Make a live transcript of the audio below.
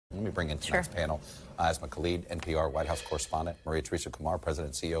Let me bring in tonight's panel. Asma Khalid, NPR White House correspondent, Teresa Kumar,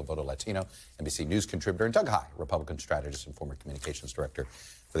 President and CEO of Voto Latino, NBC News contributor, and Doug Heye, Republican strategist and former communications director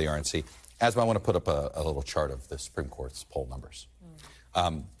for the RNC. Asma, I want to put up a little chart of the Supreme Court's poll numbers. I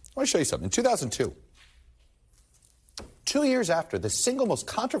want to show you something. In 2002, 2 years after the single most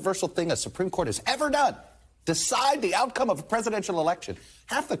controversial thing a Supreme Court has ever done, decide the outcome of a presidential election,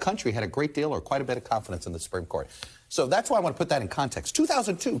 half the country had a great deal or quite a bit of confidence in the Supreme Court. So that's why I want to put that in context.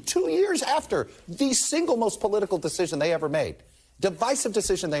 2002, 2 years after the single most political decision they ever made, divisive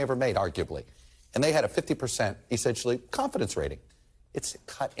decision they ever made, arguably, and they had a 50%, essentially, confidence rating. It's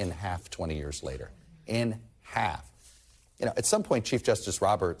cut in half 20 years later. In half. You know, at some point, Chief Justice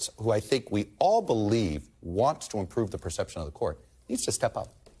Roberts, who I think we all believe wants to improve the perception of the court, needs to step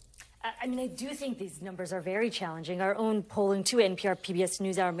up. I mean, I do think these numbers are very challenging. Our own polling, too, NPR PBS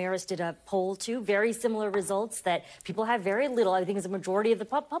NewsHour Marist did a poll, too, very similar results that people have very little, I think as a majority of the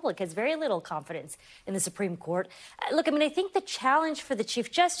public has very little confidence in the Supreme Court. Look, I mean, I think the challenge for the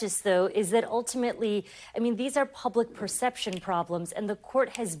Chief Justice, though, is that ultimately, I mean, these are public perception problems, and the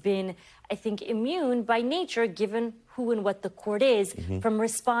court has been, I think, immune by nature, given who and what the court is, from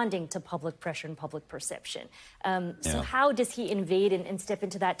responding to public pressure and public perception. So how does he invade and step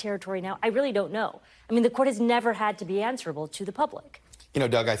into that territory now? I really don't know. I mean, the court has never had to be answerable to the public. You know,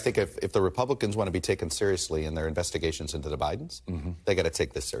 Doug, I think if the Republicans want to be taken seriously in their investigations into the Bidens, they got to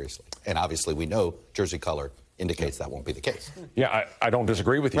take this seriously. And obviously, we know Jersey color indicates that won't be the case. Yeah, I don't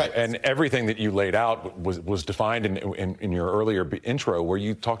disagree with you. Right. And everything that you laid out was defined in your earlier intro, where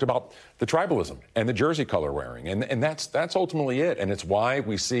you talked about the tribalism and the jersey color wearing. And that's ultimately it. And it's why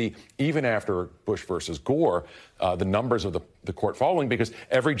we see, even after Bush versus Gore, the numbers of the court falling, because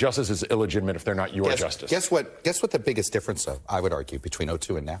every justice is illegitimate if they're not your justice. Guess what the biggest difference, though, I would argue, between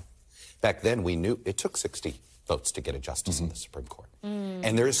 2002 and now? Back then, we knew it took 60 votes to get a justice in the Supreme Court.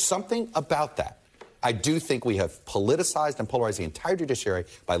 And there is something about that. I do think we have politicized and polarized the entire judiciary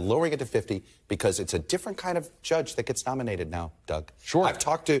by lowering it to 50 because it's a different kind of judge that gets nominated now, Doug. Sure. I've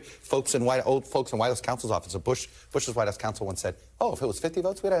talked to old folks in White House counsel's office. Bush's White House counsel once said, oh, if it was 50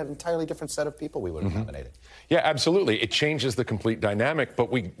 votes, we'd have an entirely different set of people we would have nominated. Yeah, absolutely. It changes the complete dynamic, but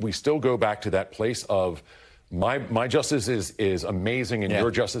we still go back to that place of my justice is amazing and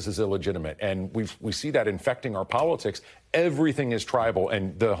your justice is illegitimate. And we see that infecting our politics. Everything is tribal,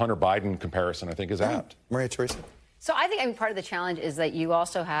 and the Hunter Biden comparison, I think, is apt. Teresa? So I think part of the challenge is that you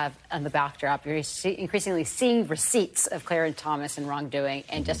also have on the backdrop, you're increasingly seeing receipts of Clarence Thomas and wrongdoing,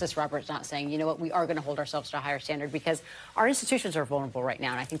 and Justice Roberts not saying, you know what, we are going to hold ourselves to a higher standard because our institutions are vulnerable right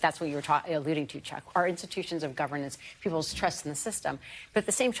now. And I think that's what you were alluding to, Chuck. Our institutions of governance, people's trust in the system. But at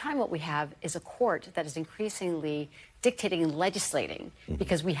the same time, what we have is a court that is increasingly dictating and legislating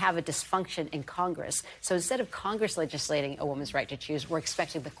because we have a dysfunction in Congress. So instead of Congress legislating a woman's right to choose, we're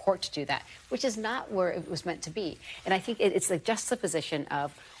expecting the court to do that, which is not where it was meant to be. And I think it's the juxtaposition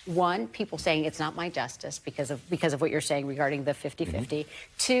of, one, people saying it's not my justice because of what you're saying regarding the 50-50.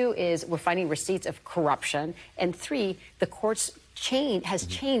 Two is we're finding receipts of corruption. And three, the court's has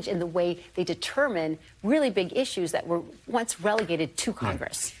changed in the way they determine really big issues that were once relegated to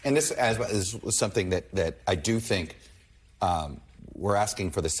Congress. And this is something that I do think we're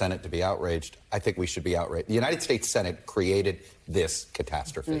asking for the Senate to be outraged. I think we should be outraged. The United States Senate created this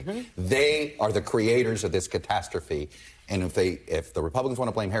catastrophe. They are the creators of this catastrophe. And if the Republicans want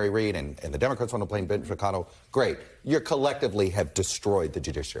to blame Harry Reid and the Democrats want to blame Ben McConnell, great. You collectively have destroyed the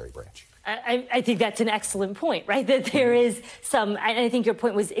judiciary branch. I think that's an excellent point, right? That there is some, I think your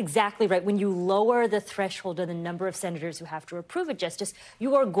point was exactly right. When you lower the threshold of the number of senators who have to approve a justice,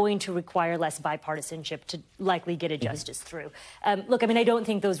 you are going to require less bipartisanship to likely get a justice through. Look, I mean, I don't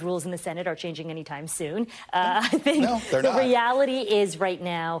think those rules in the Senate are changing anytime soon. I think the reality is right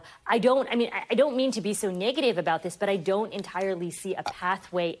now, I don't mean to be so negative about this, but I don't entirely see a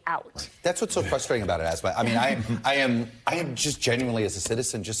pathway out. That's what's so frustrating about it, Asma. I mean, I am just genuinely, as a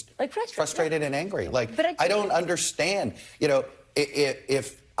citizen, just frustrated and angry. Like, I don't understand. You know,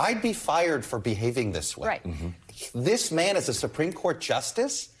 if I'd be fired for behaving this way. This man is a Supreme Court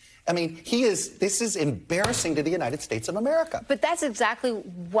justice. I mean, this is embarrassing to the United States of America. But that's exactly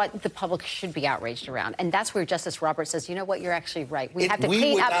what the public should be outraged around. And that's where Justice Roberts says, you know what, you're actually right. We have to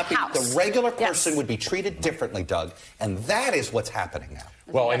clean up house. The regular person would be treated differently, Doug. And that is what's happening now.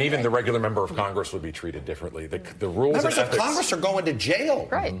 Well, and even the regular member of Congress would be treated differently. The rules Members and of ethics. Congress are going to jail.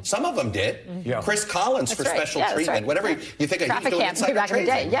 Right. Some of them did. Yeah. Chris Collins for special treatment. Whatever you think Traffic he's doing camp insider back in the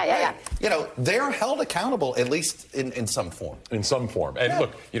day. trading. Yeah. You know, they're held accountable, at least in some form. In some form. And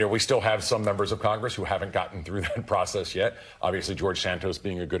look, you know, we still have some members of Congress who haven't gotten through that process yet. Obviously, George Santos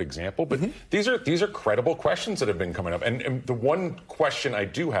being a good example. But these are credible questions that have been coming up. And the one question I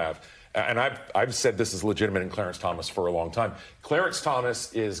do have, and I've said this is legitimate in Clarence Thomas for a long time. Clarence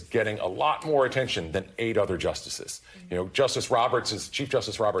Thomas is getting a lot more attention than 8 other justices. You know, Chief Justice Roberts is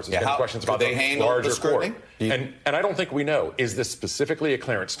getting questions about the larger court. And I don't think we know. Is this specifically a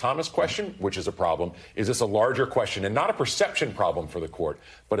Clarence Thomas question, which is a problem? Is this a larger question and not a perception problem for the court,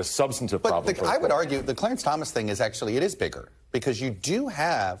 but a substantive problem for the court? I would argue the Clarence Thomas thing is actually, it is bigger because you do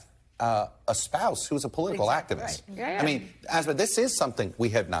have a spouse who's a political activist. Right. Yeah. I mean, Asma, this is something we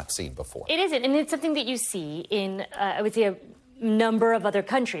have not seen before. It isn't, and it's something that you see in, I would say, a number of other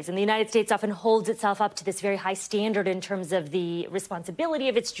countries. And the United States often holds itself up to this very high standard in terms of the responsibility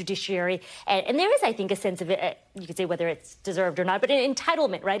of its judiciary. And there is, I think, a sense of it, you could say whether it's deserved or not, but an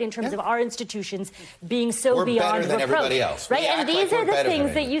entitlement, right, in terms of our institutions being so We're beyond better than reproach. everybody else. Right, and these are the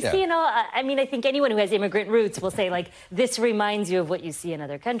things that you see in all, I mean, I think anyone who has immigrant roots will say, like, this reminds you of what you see in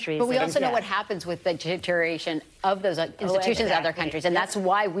other countries. But we also know what happens with the deterioration of those institutions in other countries. And that's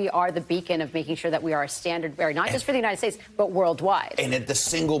why we are the beacon of making sure that we are a standard bearer, not just for the United States, but worldwide. And the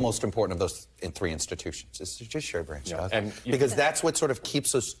single most important of those 3 institutions is the judiciary branch. And because that's what sort of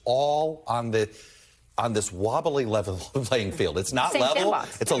keeps us all on this wobbly level playing field. It's not level.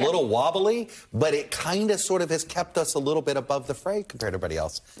 Sandbox. It's a little wobbly, but it kind of sort of has kept us a little bit above the fray compared to everybody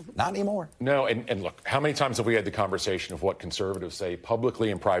else. Not anymore. No, and look, how many times have we had the conversation of what conservatives say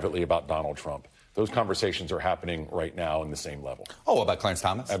publicly and privately about Donald Trump? Those conversations are happening right now in the same level. Oh, about Clarence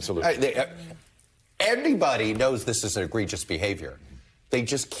Thomas? Absolutely. Everybody knows this is egregious behavior. They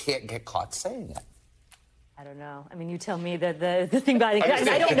just can't get caught saying it. I don't know. I mean, you tell me that the thing about it.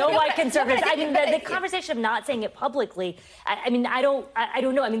 I don't know why conservatives. I mean, the conversation of not saying it publicly. I mean, I don't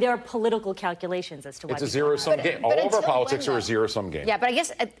know. I mean, there are political calculations as to why. It's a zero-sum game. All of our politics are a zero-sum game. Yeah, but I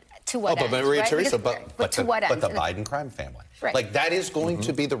guess to what end? But Maria Teresa, but to what end? But the Biden crime family. Right. Like, that is going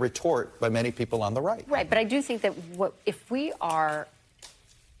to be the retort by many people on the right. Right, but I do think that if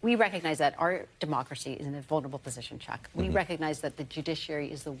we recognize that our democracy is in a vulnerable position, Chuck. We recognize that the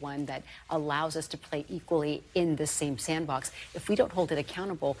judiciary is the one that allows us to play equally in the same sandbox. If we don't hold it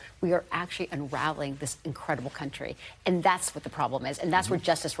accountable, we are actually unraveling this incredible country. And that's what the problem is. And that's where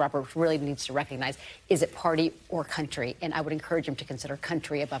Justice Roberts really needs to recognize, is it party or country? And I would encourage him to consider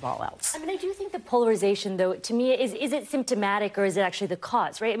country above all else. I mean, I do think the polarization, though, to me, is it symptomatic or is it actually the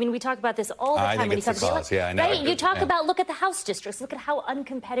cause, right? I mean, we talk about this all the time. I think it's the cause, yeah. I know. Right? You talk about, look at the House districts. Look at how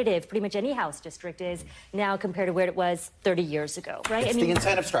uncompetitive pretty much any House district is now compared to where it was 30 years ago, right? It's the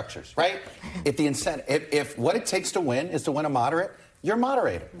incentive structures, right? If what it takes to win is to win a moderate, you're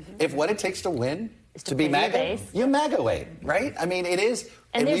moderator. If what it takes to win is to be MAGA, you MAGA-wade, right? I mean, it is.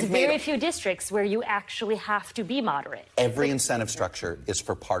 And there's very few districts where you actually have to be moderate. Every incentive structure is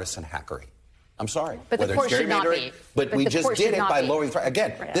for partisan hackery. I'm sorry. But the court should not be. But we just did it by lowering.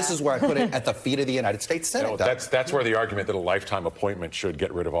 Again, this is where I put it at the feet of the United States Senate. No, that's where the argument that a lifetime appointment should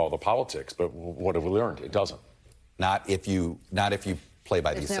get rid of all the politics. But what have we learned? It doesn't. Not if you play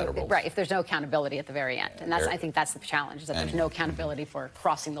by these set of rules. Right. If there's no accountability at the very end, and I think that's the challenge: is that there's no accountability for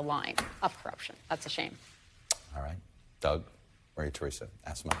crossing the line of corruption. That's a shame. All right, Doug, Maria Teresa,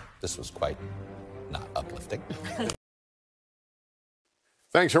 Asma, this was quite not uplifting.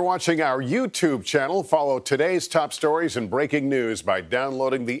 Thanks for watching our YouTube channel. Follow today's top stories and breaking news by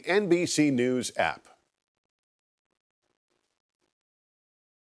downloading the NBC News app.